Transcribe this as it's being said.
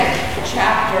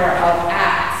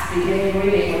beginning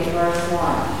reading with verse 1.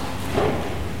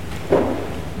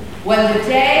 When the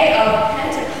day of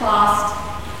Pentecost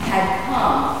had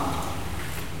come,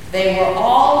 they were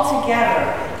all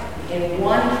together in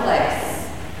one place.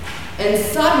 And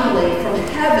suddenly from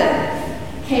heaven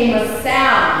came a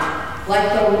sound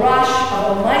like the rush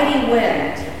of a mighty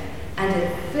wind, and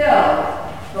it filled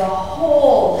the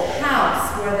whole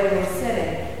house where they were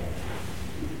sitting.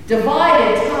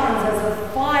 Divided tongues as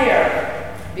of fire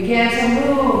began to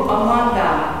move among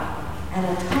them, and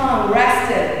a tongue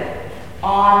rested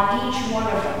on each one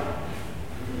of them.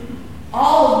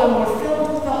 All of them were filled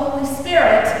with the Holy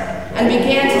Spirit and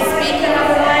began to speak in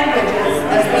other languages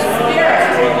as the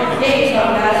Spirit gave them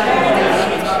that ability.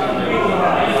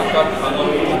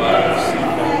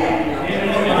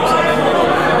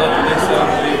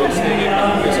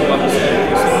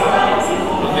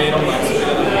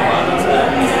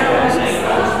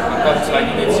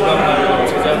 자기네 집 앞으로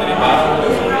제자들이 말하는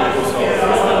것을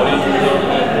보고서 어린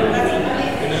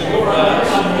그는 놀라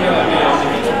신기하게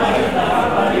여기면서 말하였다.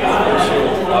 보시오,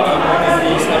 말하는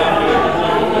이 사람들은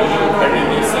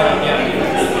갈릴리 사람이 아니고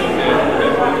내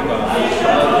모두가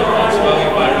나한테 지방의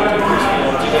말을 듣고 싶은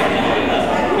어찌됐니?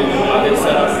 우리는 아델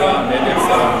사람과 메델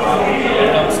사람과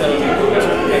엘람 사람이 거기서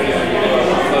북에게 갈릴리와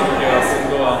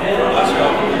본도와 아시아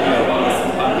분리아와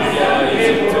밤비리아와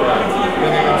이집트와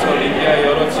그의 근처 리비아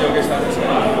여러 지역에 사는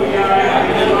사람,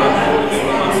 그들은 로마 사람,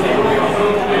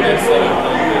 유대 사람,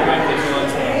 그들을 대중한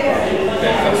사람,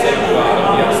 벨각 사람과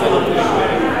아라비아 사람들이 되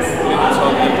우리는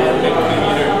저기 모든 그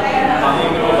일을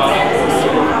방언으로 말하는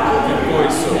것을 듣고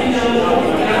있어.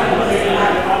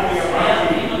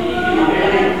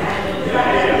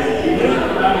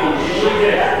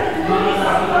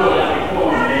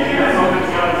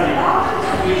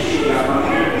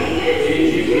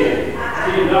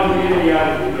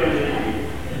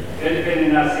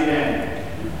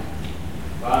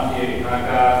 Bangkit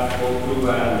kakak, buktu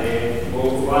barande,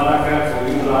 buktu anakak,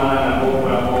 buktu anak, buktu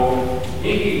bravo,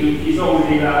 iki kisah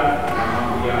uliga,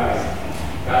 nama dia,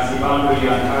 kasih bantu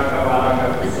yang kakak balaka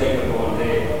kusek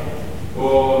bonde,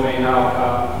 ko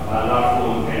menauka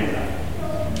balafun penta.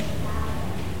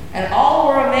 And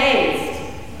all were amazed.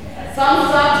 Some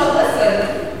stopped to listen.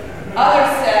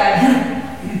 Others said,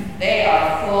 "They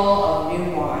are full of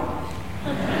new wine."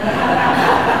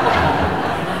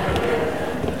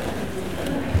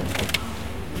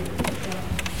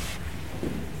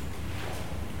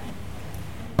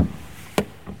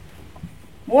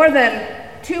 More than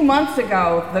 2 months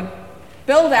ago, the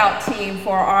build-out team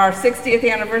for our 60th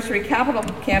anniversary capital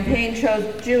campaign chose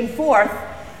June 4th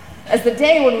as the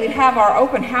day when we'd have our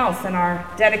open house and our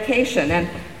dedication. And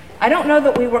I don't know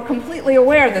that we were completely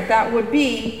aware that that would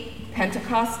be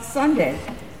Pentecost Sunday.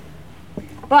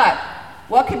 But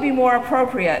what could be more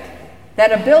appropriate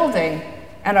than a building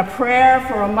and a prayer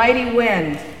for a mighty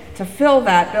wind to fill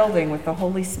that building with the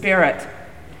Holy Spirit?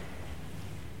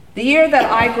 The year that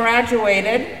I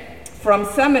graduated from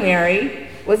seminary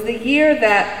was the year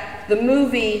that the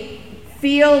movie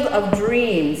Field of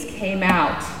Dreams came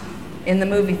out in the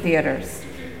movie theaters.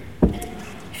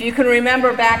 If you can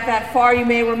remember back that far, you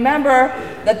may remember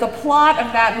that the plot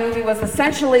of that movie was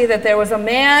essentially that there was a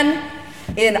man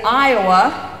in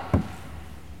Iowa,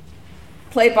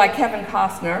 played by Kevin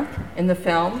Costner in the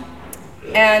film,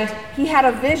 and he had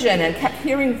a vision and kept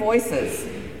hearing voices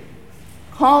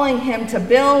calling him to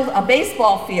build a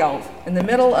baseball field in the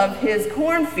middle of his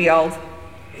cornfield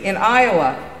in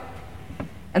Iowa.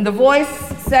 And the voice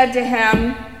said to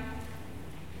him,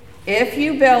 "If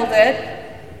you build it,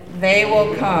 they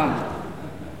will come."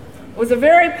 It was a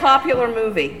very popular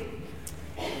movie.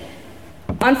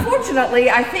 Unfortunately,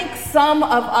 I think some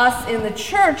of us in the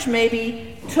church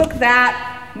maybe took that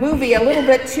movie a little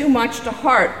bit too much to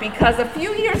heart, because a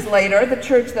few years later, the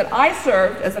church that I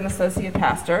served as an associate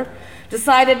pastor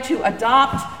decided to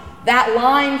adopt that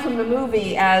line from the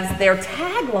movie as their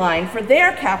tagline for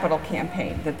their capital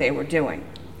campaign that they were doing.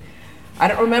 I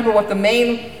don't remember what the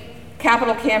main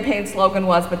capital campaign slogan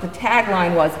was, but the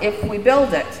tagline was, "If we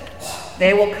build it,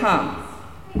 they will come."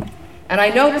 And I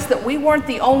noticed that we weren't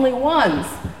the only ones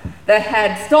that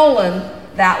had stolen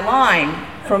that line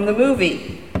from the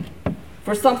movie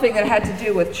for something that had to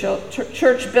do with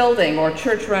church building or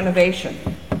church renovation.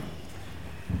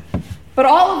 But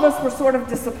all of us were sort of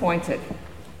disappointed.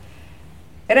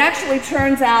 It actually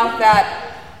turns out that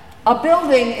a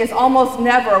building is almost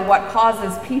never what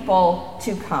causes people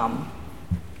to come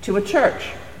to a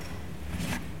church.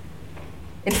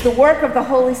 It's the work of the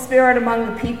Holy Spirit among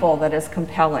the people that is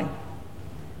compelling.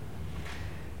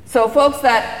 So folks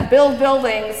that build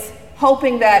buildings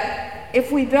hoping that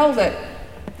if we build it,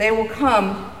 they will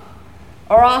come,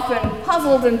 are often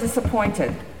puzzled and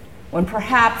disappointed when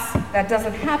perhaps that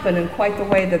doesn't happen in quite the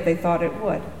way that they thought it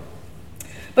would.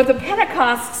 But the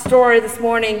Pentecost story this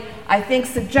morning, I think,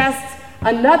 suggests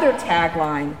another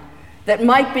tagline that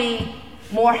might be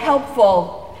more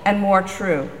helpful and more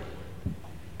true.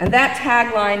 And that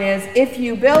tagline is, if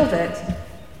you build it,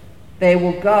 they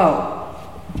will go.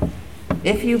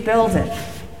 If you build it,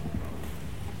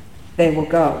 they will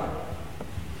go.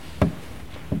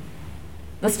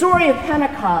 The story of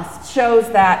Pentecost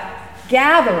shows that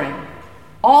gathering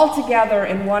all together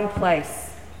in one place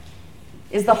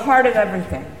is the heart of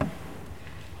everything.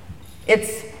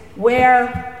 It's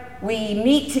where we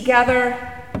meet together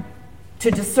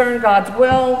to discern God's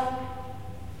will,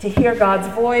 to hear God's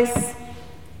voice,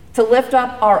 to lift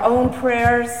up our own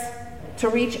prayers, to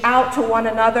reach out to one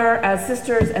another as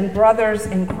sisters and brothers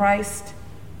in Christ.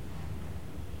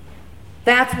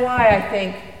 That's why I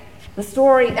think the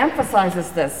story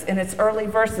emphasizes this in its early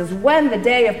verses. When the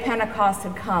day of Pentecost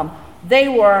had come, they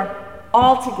were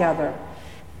all together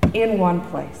in one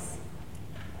place.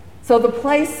 So the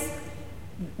place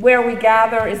where we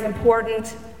gather is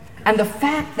important, and the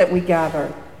fact that we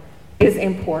gather is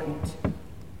important.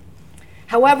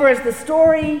 However, as the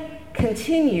story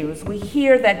continues, we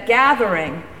hear that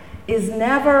gathering is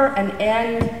never an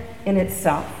end in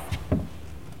itself.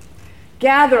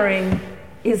 Gathering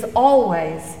is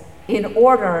always in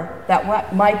order that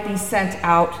what might be sent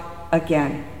out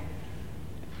again.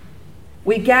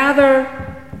 We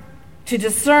gather to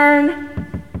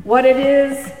discern what it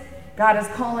is God is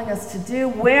calling us to do,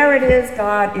 where it is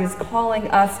God is calling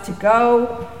us to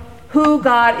go, who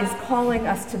God is calling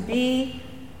us to be,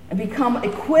 and become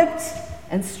equipped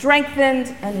and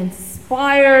strengthened and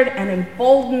inspired and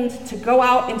emboldened to go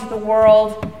out into the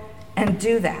world and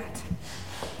do that.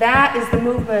 That is the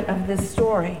movement of this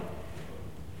story.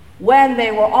 When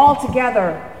they were all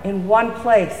together in one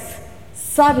place,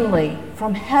 suddenly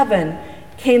from heaven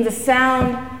came the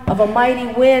sound of a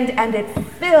mighty wind, and it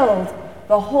filled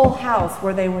the whole house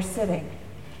where they were sitting.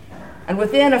 And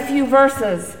within a few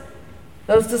verses,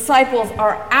 those disciples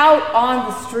are out on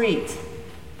the street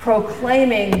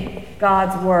proclaiming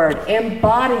God's word,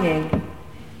 embodying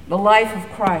the life of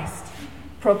Christ,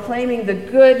 proclaiming the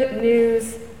good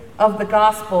news of the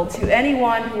gospel to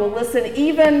anyone who will listen,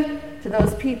 even to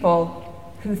those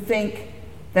people who think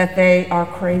that they are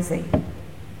crazy.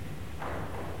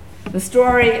 The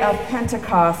story of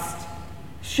Pentecost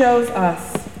shows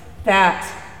us that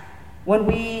when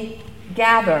we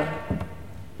gather,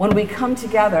 when we come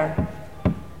together,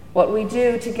 what we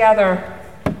do together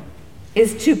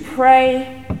is to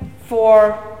pray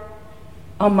for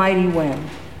a mighty wind.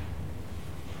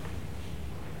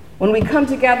 When we come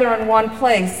together in one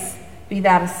place, be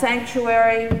that a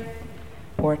sanctuary,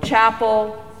 or a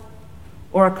chapel,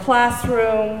 or a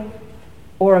classroom,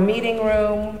 or a meeting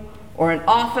room, or an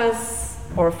office,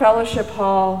 or a fellowship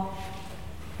hall,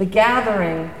 the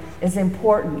gathering is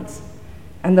important,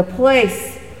 and the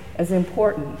place is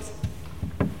important.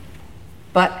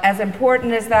 But as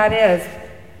important as that is,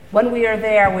 when we are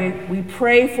there, we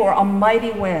pray for a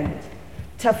mighty wind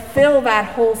to fill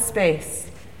that whole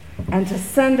space and to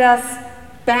send us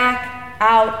back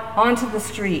out onto the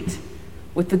street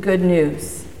with the good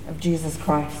news of Jesus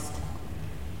Christ.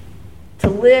 To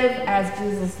live as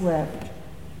Jesus lived.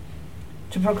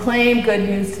 To proclaim good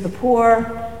news to the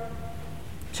poor.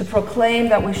 To proclaim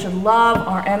that we should love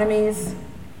our enemies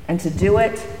and to do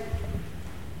it.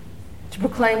 To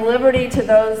proclaim liberty to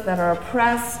those that are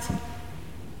oppressed.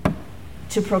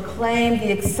 To proclaim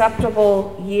the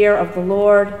acceptable year of the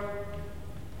Lord.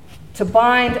 To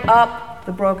bind up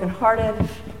the brokenhearted.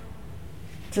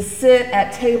 To sit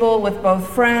at table with both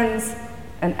friends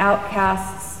and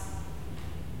outcasts.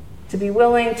 To be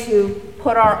willing to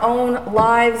put our own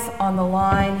lives on the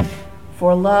line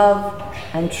for love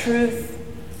and truth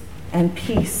and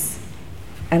peace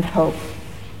and hope.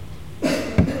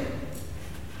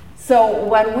 So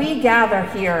when we gather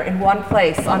here in one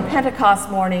place on Pentecost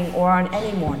morning or on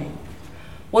any morning,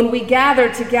 when we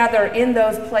gather together in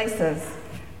those places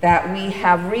that we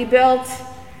have rebuilt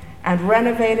and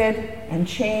renovated and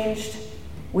changed,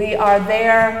 we are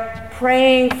there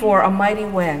praying for a mighty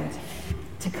wind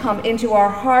to come into our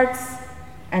hearts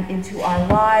and into our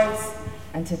lives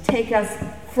and to take us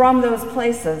from those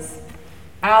places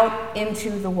out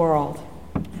into the world.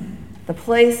 The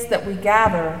place that we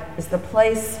gather is the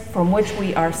place from which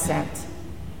we are sent.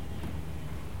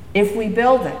 If we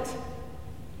build it,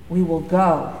 we will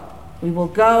go. We will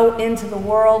go into the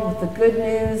world with the good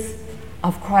news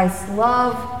of Christ's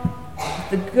love,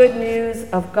 the good news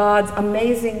of God's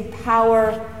amazing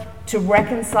power to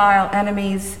reconcile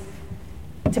enemies,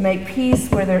 to make peace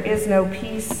where there is no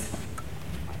peace,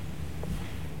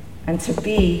 and to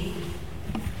be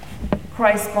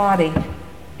Christ's body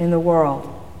in the world.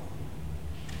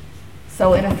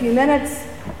 So in a few minutes,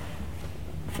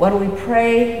 why don't we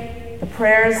pray the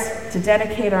prayers to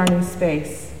dedicate our new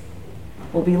space?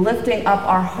 We'll be lifting up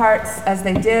our hearts as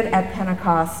they did at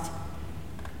Pentecost,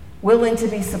 willing to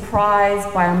be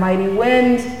surprised by a mighty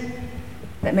wind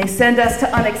that may send us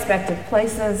to unexpected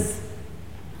places,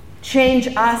 change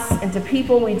us into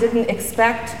people we didn't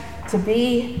expect to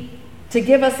be, to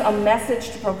give us a message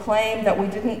to proclaim that we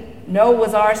didn't know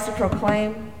was ours to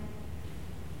proclaim.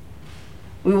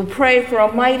 We will pray for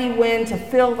a mighty wind to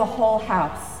fill the whole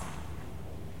house,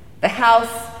 the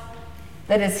house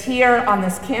that is here on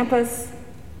this campus,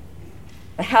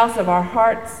 the house of our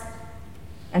hearts,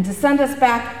 and to send us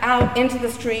back out into the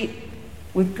street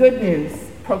with good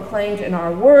news proclaimed in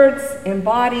our words,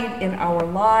 embodied in our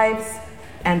lives,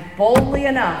 and boldly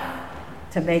enough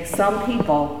to make some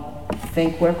people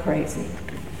think we're crazy.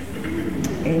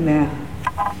 Amen.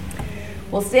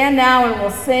 We'll stand now and we'll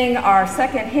sing our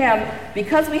second hymn.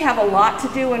 Because we have a lot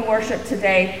to do in worship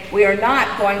today, we are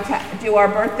not going to do our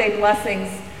birthday blessings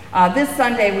this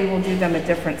Sunday. We will do them a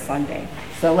different Sunday.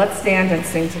 So let's stand and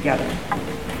sing together.